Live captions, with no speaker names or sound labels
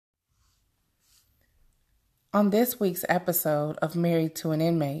On this week's episode of Married to an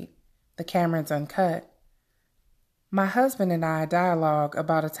Inmate, The Camerons Uncut, my husband and I dialogue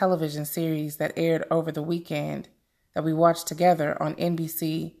about a television series that aired over the weekend that we watched together on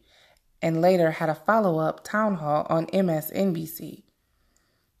NBC and later had a follow-up town hall on MSNBC.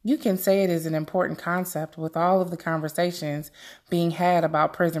 You can say it is an important concept with all of the conversations being had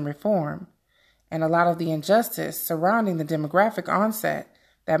about prison reform and a lot of the injustice surrounding the demographic onset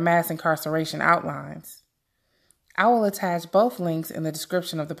that mass incarceration outlines. I will attach both links in the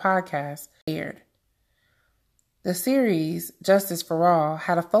description of the podcast aired. The series, Justice for All,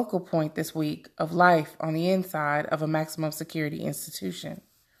 had a focal point this week of life on the inside of a maximum security institution.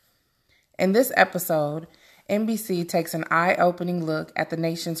 In this episode, NBC takes an eye-opening look at the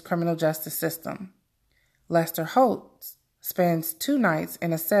nation's criminal justice system. Lester Holt spends 2 nights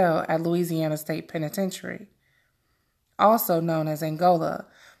in a cell at Louisiana State Penitentiary, also known as Angola,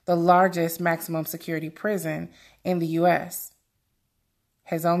 the largest maximum security prison in the U.S.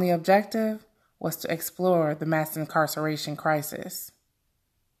 His only objective was to explore the mass incarceration crisis.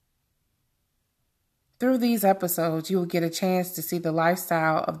 Through these episodes, you will get a chance to see the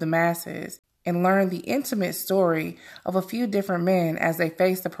lifestyle of the masses and learn the intimate story of a few different men as they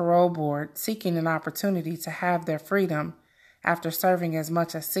face the parole board seeking an opportunity to have their freedom after serving as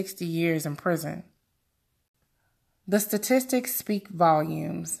much as 60 years in prison. The statistics speak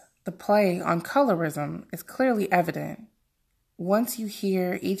volumes. The play on colorism is clearly evident. Once you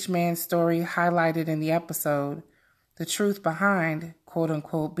hear each man's story highlighted in the episode, the truth behind,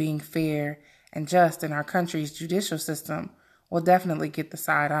 quote-unquote, being fair and just in our country's judicial system will definitely get the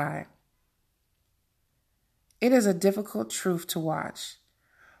side eye. It is a difficult truth to watch,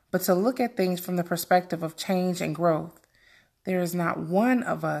 but to look at things from the perspective of change and growth, there is not one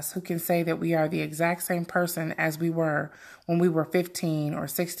of us who can say that we are the exact same person as we were when we were 15 or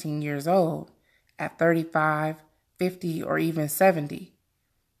 16 years old, at 35, 50, or even 70.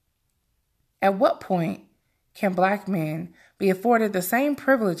 At what point can Black men be afforded the same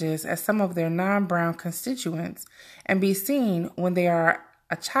privileges as some of their non-brown constituents and be seen when they are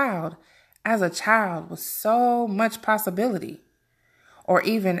a child as a child with so much possibility? Or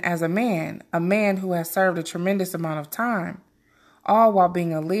even as a man who has served a tremendous amount of time, all while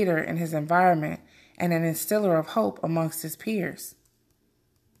being a leader in his environment and an instiller of hope amongst his peers.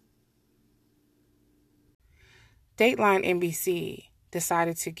 Dateline NBC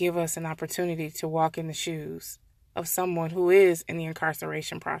decided to give us an opportunity to walk in the shoes of someone who is in the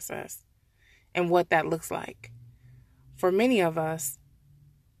incarceration process and what that looks like. For many of us,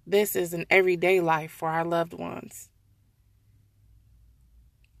 this is an everyday life for our loved ones.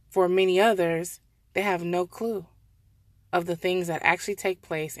 For many others, they have no clue of the things that actually take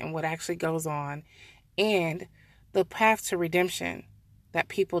place and what actually goes on and the path to redemption that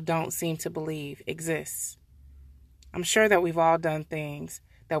people don't seem to believe exists. I'm sure that we've all done things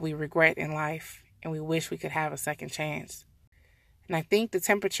that we regret in life and we wish we could have a second chance. And I think the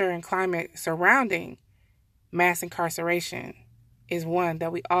temperature and climate surrounding mass incarceration is one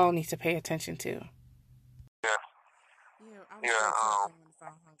that we all need to pay attention to. Yeah. I was talking when the phone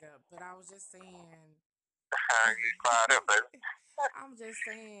hung up, but I was just saying. You fired up, baby. I'm just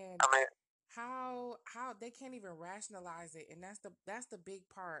saying. I mean, how they can't even rationalize it, and that's the big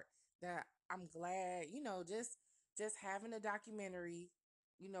part that I'm glad. Just having a documentary.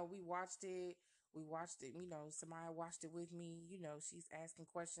 We watched it. Samaya watched it with me. She's asking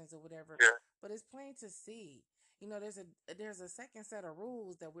questions or whatever. yeah. But it's plain to see. There's a second set of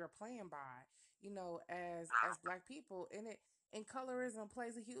rules that we're playing by. As Black people, and colorism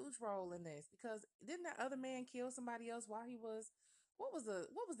plays a huge role in this, because didn't that other man kill somebody else while he was? What was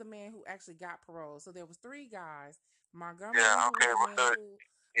the man who actually got parole? So there was 3 guys. Montgomery,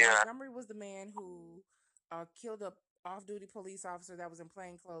 Montgomery was the man who killed a off-duty police officer that was in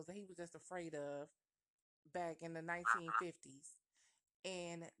plain clothes that he was just afraid of back in the 1950s.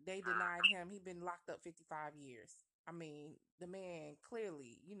 And they denied him. He'd been locked up 55 years. I mean, the man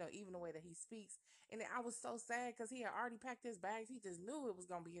clearly, even the way that he speaks. And I was so sad because he had already packed his bags. He just knew it was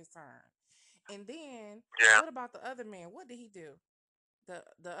going to be his turn. And then, what about the other man? What did he do? The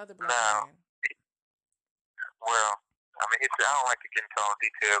other Black man. Well, I mean, I don't like to get into all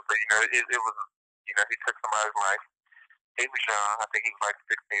details, but it was, he took somebody's life. He was young. I think he was like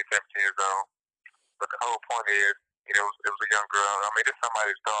 16, 17 years old. But the whole point is, it was a young girl. I mean, it's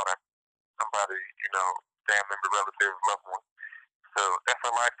somebody's daughter, somebody, family member, relative, loved one. So that's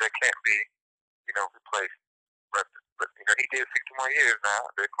a life that can't be, replaced. But he did 60 more years now.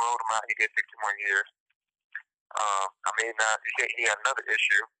 They paroled him out. He did 60 more years. I mean, he had another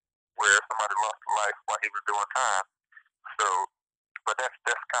issue where somebody lost their life while he was doing time. So, but that's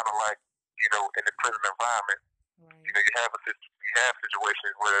kind of like, in the prison environment, Right. you have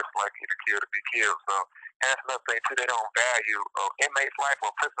situations where it's like either killed or be killed. So that's another thing too. They don't value inmate's life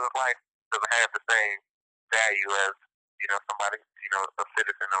or prisoner's life doesn't have the same value as somebody a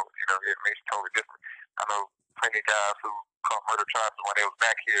citizen or it makes totally different. I know plenty of guys who caught murder charges when they was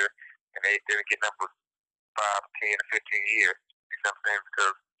back here and they didn't get up with 5, 10, or 15 years. You know what I'm saying?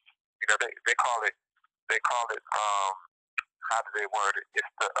 Because they call it how do they word it?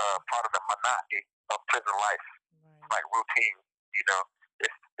 It's the part of the monotony of prison life, Right. like routine. You know,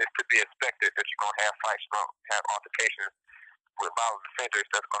 it's to be expected that you're gonna have fights, you're gonna have altercations with violent offenders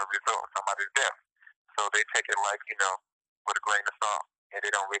that's gonna result in somebody's death. So they take it like with a grain of salt, and they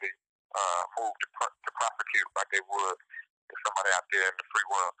don't really move to prosecute like they would if somebody out there in the free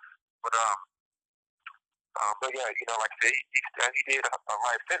world. But but yeah, like I said, he did a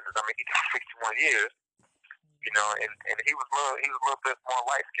life sentence. I mean, he did 61 years, and he was a little bit more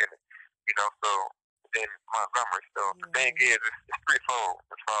light skinned, so than Montgomery. So the thing Yeah. is, it's threefold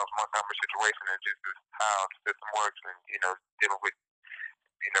as far as Montgomery's situation and just how the system works, and dealing with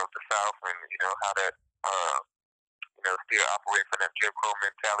the South, and how that still operates from that Jim Crow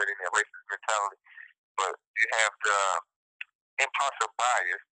mentality and that racist mentality. But you have the impartial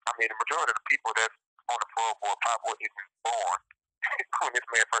bias. I mean, the majority of the people that's on the parole board probably wasn't even born when this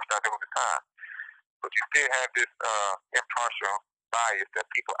man first started doing the time. But you still have this impartial bias that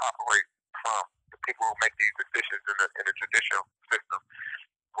people operate from. The people who make these decisions in the judicial system,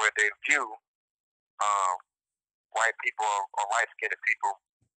 where they view um, white people or light-skinned people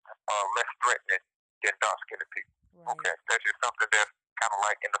less threatening than dark-skinned people. Right. Okay, that's just something that's kind of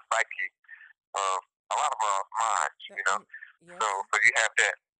like in the psyche of a lot of our minds, Yes. So you have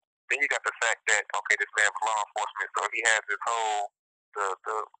that. Then you got the fact that this man was law enforcement, so he has this whole the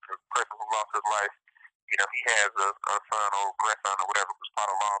person who lost his life. He has a son or grandson or whatever who's part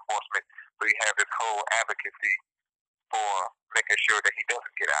of law enforcement. So you have this whole advocacy for making sure that he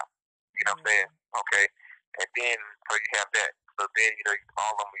doesn't get out. You know what I'm saying? Okay. And then so you have that. So then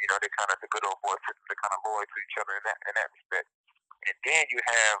all of them they kind of the good old boy system. They're kind of loyal to each other in that respect. And then you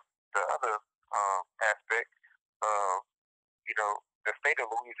have the other aspect of the state of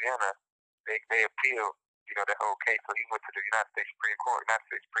Louisiana. They appealed that whole case. So he went to the United States Supreme Court. United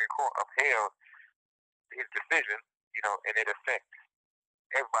States Supreme Court upheld his decision. And it affects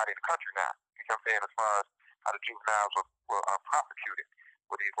everybody in the country now. You know what I'm saying? As far as how the juveniles were prosecuted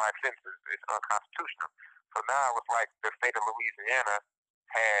with these life sentences, it's unconstitutional. So now it's like the state of Louisiana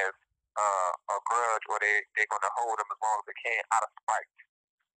has a grudge, or they're going to hold them as long as they can out of spite.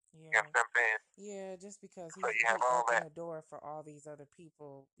 You know Yeah. what I'm saying? Yeah, just because So you have he all opened that. the door for all these other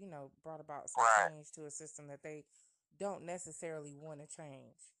people, brought about some Right. change to a system that they don't necessarily want to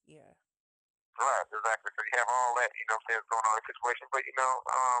change. Yeah. Right, exactly. So you have all that, what I'm saying, going on in the situation. But,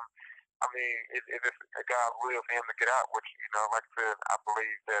 I mean, if it's a God's will for him to get out, which, like I said, I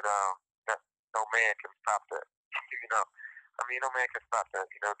believe that no man can stop that. I mean, no man can stop that.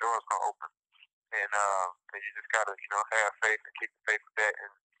 Doors gonna open. And you just gotta, have faith and keep the faith with that.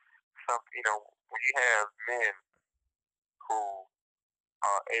 And when you have men who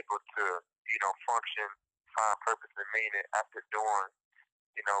are able to, function, find purpose and meaning after doing,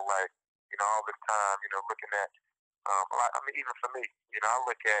 like, all this time, looking at, I mean, even for me, I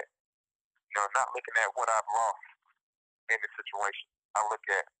look at, not looking at what I've lost in the situation. I look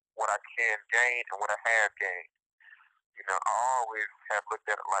at what I can gain and what I have gained. I always have looked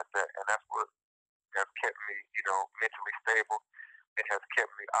at it like that, and that's what has kept me, mentally stable. It has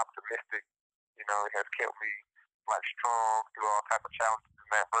kept me optimistic. It has kept me like strong through all type of challenges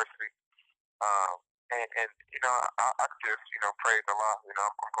and adversity. Um, and I could just praise Allah.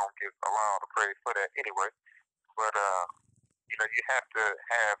 I'm gonna give Allah all the praise for that anyway. But you have to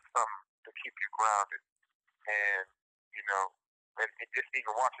have something to keep you grounded, and you know, and just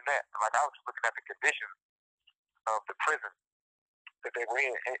even watching that, like I was just looking at the conditions of the prison that they were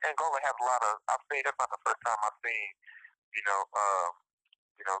in. And Angola has a lot of. I've seen. That's not the first time I've seen. You know, uh,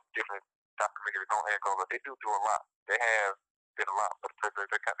 different documentaries on Angola. They do a lot. They have did a lot for the prisoners.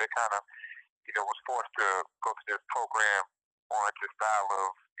 They kind of was forced to go to this program oriented style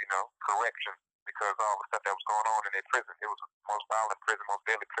of correction because all the stuff that was going on in their prison. It was the most violent prison, most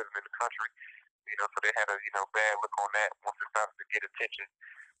deadly prison in the country. So they had a bad look on that once it started to get attention,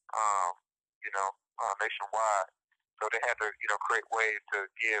 um, nationwide. So they had to create ways to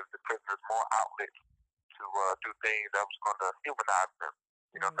give the prisoners more outlets to do things that was going to humanize them.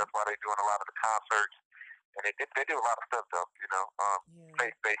 So that's why they're doing a lot of the concerts, and they do a lot of stuff though.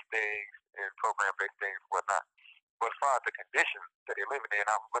 Faith-based things and program-based things, and whatnot. But as far as the conditions that they're living in,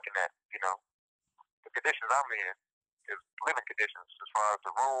 I was looking at the conditions I'm in. is living conditions as far as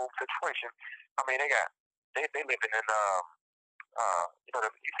the room situation. I mean, they living in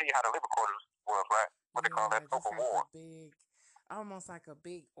you see how the living quarters was, right? What they call Yeah, that, just open like a war. big, almost like a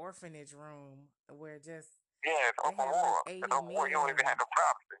big orphanage room where just Yeah, it's they open have war. like It's 80 open war. You don't even have million. no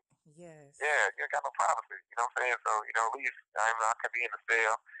privacy. Yes. Yeah, you ain't got no privacy. You know what I'm saying? So at least I can be in the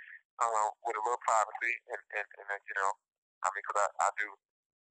cell with a little privacy, and then because I do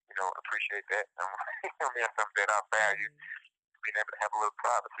appreciate that. I mean, that's something that I value, Mm-hmm. being able to have a little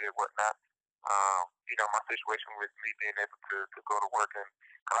privacy and whatnot. My situation with me being able to go to work, and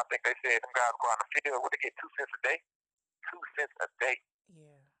cause I think they said them guys go out in the field, what they get, 2 cents a day, 2 cents a day.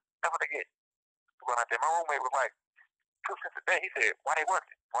 Yeah. That's what they get. Going out there, my roommate was like 2 cents a day. He said, why they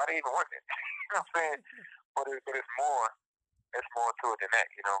working? Why they even working? You know what I'm saying? But it's more. It's more to it than that.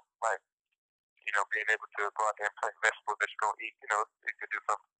 Like being able to go out there and plant vegetables that you're gonna eat. It could do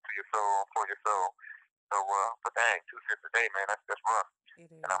something to your soul, for your soul. So, but dang, 2 cents a day, man, that's rough. It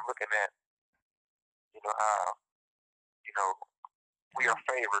And I'm is. looking at how you know we How, are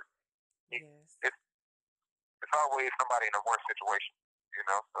favored. yes. It's always somebody in a worse situation.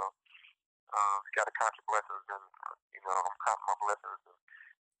 So you got to count your blessings, and I'm counting my blessings.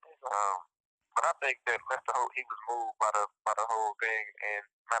 Um, but I think that Mr. Holt, he was moved by the whole thing. And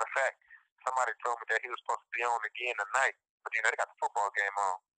matter of fact, somebody told me that he was supposed to be on again tonight, but they got the football game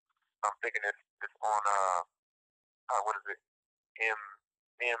on. I'm thinking it's on what is it, M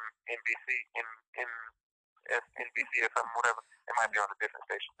M NBC M M S NBC or something, whatever. It might be on a different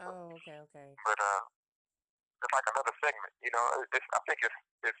station, Oh, okay, okay. but it's like another segment. I think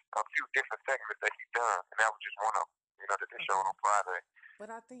it's a few different segments that he's done, and that was just one of them. That they showed Okay. on Friday. But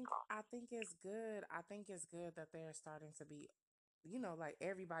I think So, I think it's good. I think it's good that they're starting to be, like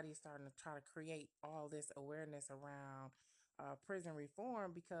everybody's starting to try to create all this awareness around prison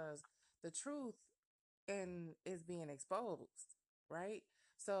reform because the truth and is being exposed, right?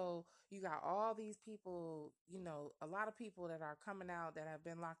 So you got all these people, a lot of people that are coming out that have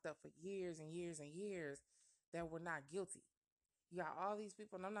been locked up for years and years and years that were not guilty. You got all these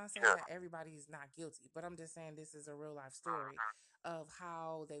people, and I'm not saying yeah, that everybody's not guilty, but I'm just saying this is a real life story mm-hmm, of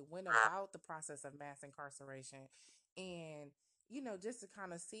how they went yeah, about the process of mass incarceration, and just to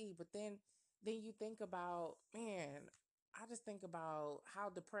kind of see. But then you think about, man, I just think about how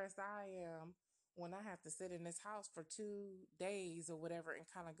depressed I am when I have to sit in this house for 2 days or whatever and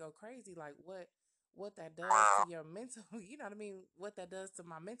kind of go crazy, like what that does to wow, your mental, you know what I mean? What that does to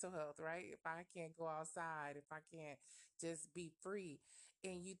my mental health, right? If I can't go outside, if I can't just be free.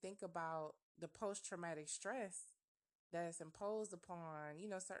 And you think about the post traumatic stress that's imposed upon,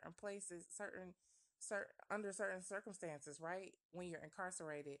 certain places, certain under certain circumstances, right? When you're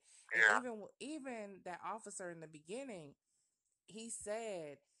incarcerated. And yeah, even that officer in the beginning, he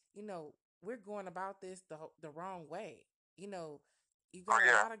said, we're going about this the wrong way. You know, you oh got a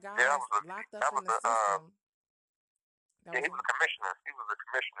yeah, lot of yeah. guys locked up That in was the a system. That yeah. was He was what? a commissioner. He was a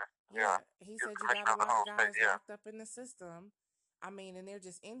commissioner. Yeah, Yeah, he he was said you got commissioner a of the lot of whole state. guys Yeah, locked up in the system. I mean, and they're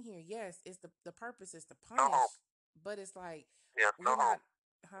just in here. Yes, it's the purpose is to no punish, hope. but it's like Yeah, no you're hope. not,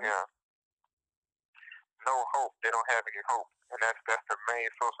 huh? Yeah, no hope. They don't have any hope, and that's the main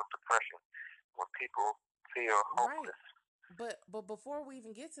source of depression when people feel Right. hopeless. But before we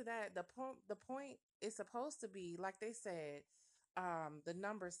even get to that, the point is supposed to be like they said. The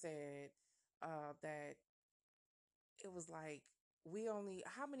number said that it was like we only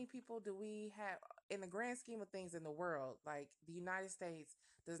how many people do we have in the grand scheme of things in the world? Like the United States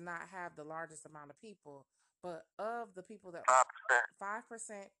does not have the largest amount of people, but of the people that 5%.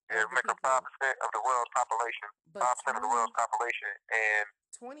 5% Yeah, of the make up five people, percent of the world's population. but 5% of the world's population, and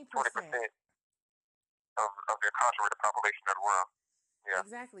 20%. 20% of the incarcerated population of the world. Yeah.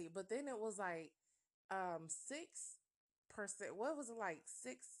 Exactly. But then it was like 6%. What was it, like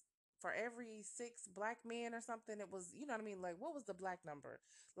six for every six black men or something? It was, you know what I mean? Like what was the black number?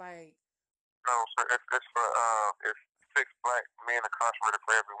 Like No, so it's 6 black men incarcerated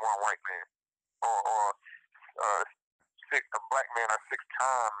for every one white man, or uh, a black man are 6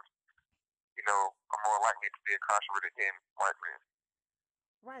 times are more likely to be incarcerated than white men.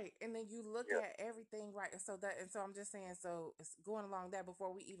 right. And then you look Yeah. at everything, right? So I'm just saying, so it's going along that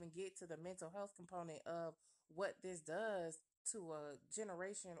before we even get to the mental health component of what this does to a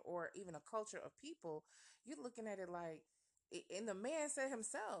generation or even a culture of people, you're looking at it like, and the man said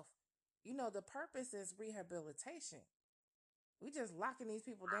himself, the purpose is rehabilitation. We just locking these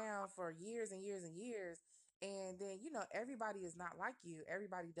people down for years and years and years. And then, everybody is not like you.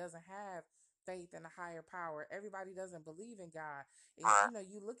 Everybody doesn't have faith in a higher power. Everybody doesn't believe in God. And, Right.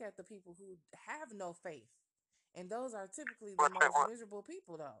 you look at the people who have no faith. And those are typically the But most miserable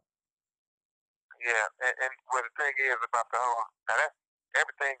people, though. Yeah, and well, the thing is about the whole now that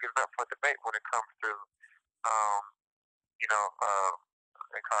everything is up for debate when it comes to um, you know,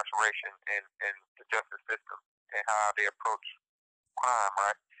 incarceration and the justice system and how they approach crime.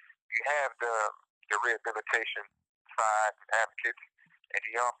 Right? You have the rehabilitation side advocates, and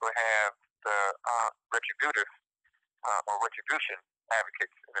you also have the retributive or retribution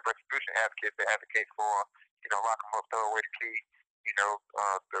advocates. And the retribution advocates they advocate for lock them up, throw away the key,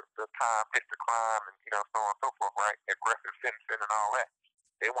 the time, fix the crime, and so on and so forth. Right? Aggressive sentencing and all that.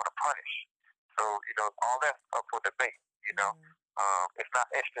 They want to punish. So all that's up for debate. Yeah. It's not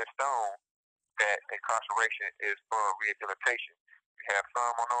etched in stone that incarceration is for rehabilitation. You have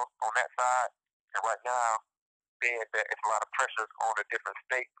some on that side, and right now, being that it's a lot of pressures on the different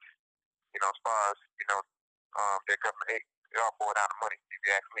states, as far as their government, it all boils down to money. If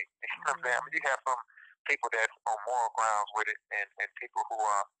you ask me, you know what I'm saying? I mean, you have some people that's on moral grounds with it, and people who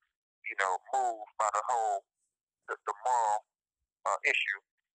are moved by the moral issue,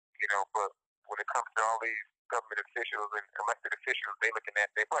 but when it comes to all these government officials and elected officials, they looking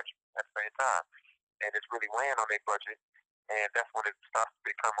at their budget at the same time, and it's really weighing on their budget, and that's when it starts to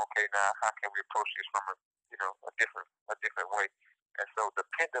become okay. Now, how can we approach this from a different way? And so the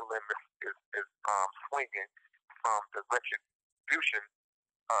pendulum is swinging from the retribution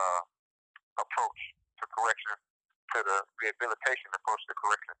uh, approach to correction to the rehabilitation approach to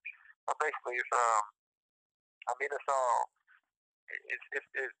correction. But basically, I mean, it's all it's it's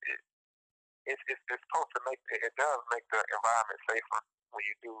it's it's it's supposed to make it does make the environment safer when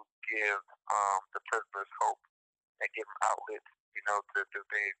you do give the prisoners hope and give them outlets, to do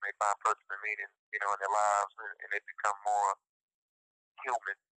things they find purpose and meaning, in their lives, and they become more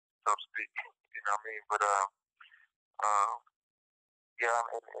human, so to speak. You know what I mean? But um, yeah,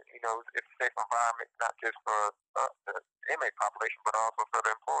 and it's a safe environment not just for the inmate population, but also for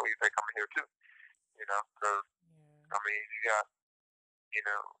the employees that come in here too. Because I Yeah. mean,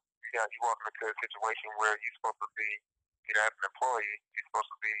 you walk into a situation where you're supposed to be, as an employee, you're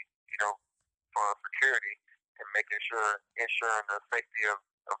supposed to be, for security and ensuring the safety of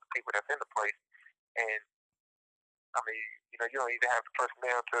the people that's in the place. And I mean, you don't even have the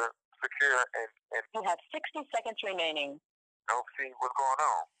personnel to secure and you have 60 seconds remaining. See what's going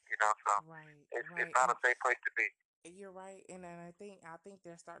on. So Right, it's right. not a And safe place to be. you're right, and then I think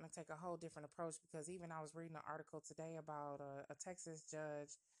they're starting to take a whole different approach because even I was reading an article today about a Texas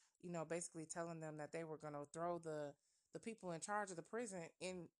judge, basically telling them that they were going to throw the people in charge of the prison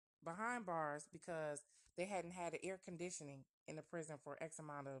in behind bars because they hadn't had air conditioning in the prison for X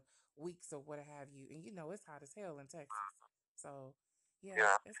amount of weeks or what have you, and it's hot as hell in Texas. So yeah,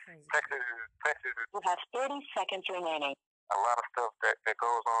 Yeah, it's crazy. Texas is. You have 30 seconds remaining. A lot of stuff that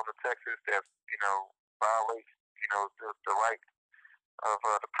goes on in Texas that violates the rights of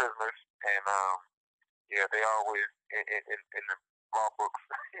the prisoners, and yeah, they always in the law books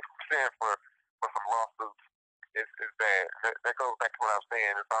stand for some lawsuits. It's bad. That goes back to what I was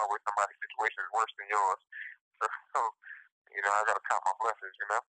saying. It's always somebody's situation is worse than yours. So I got to count my blessings.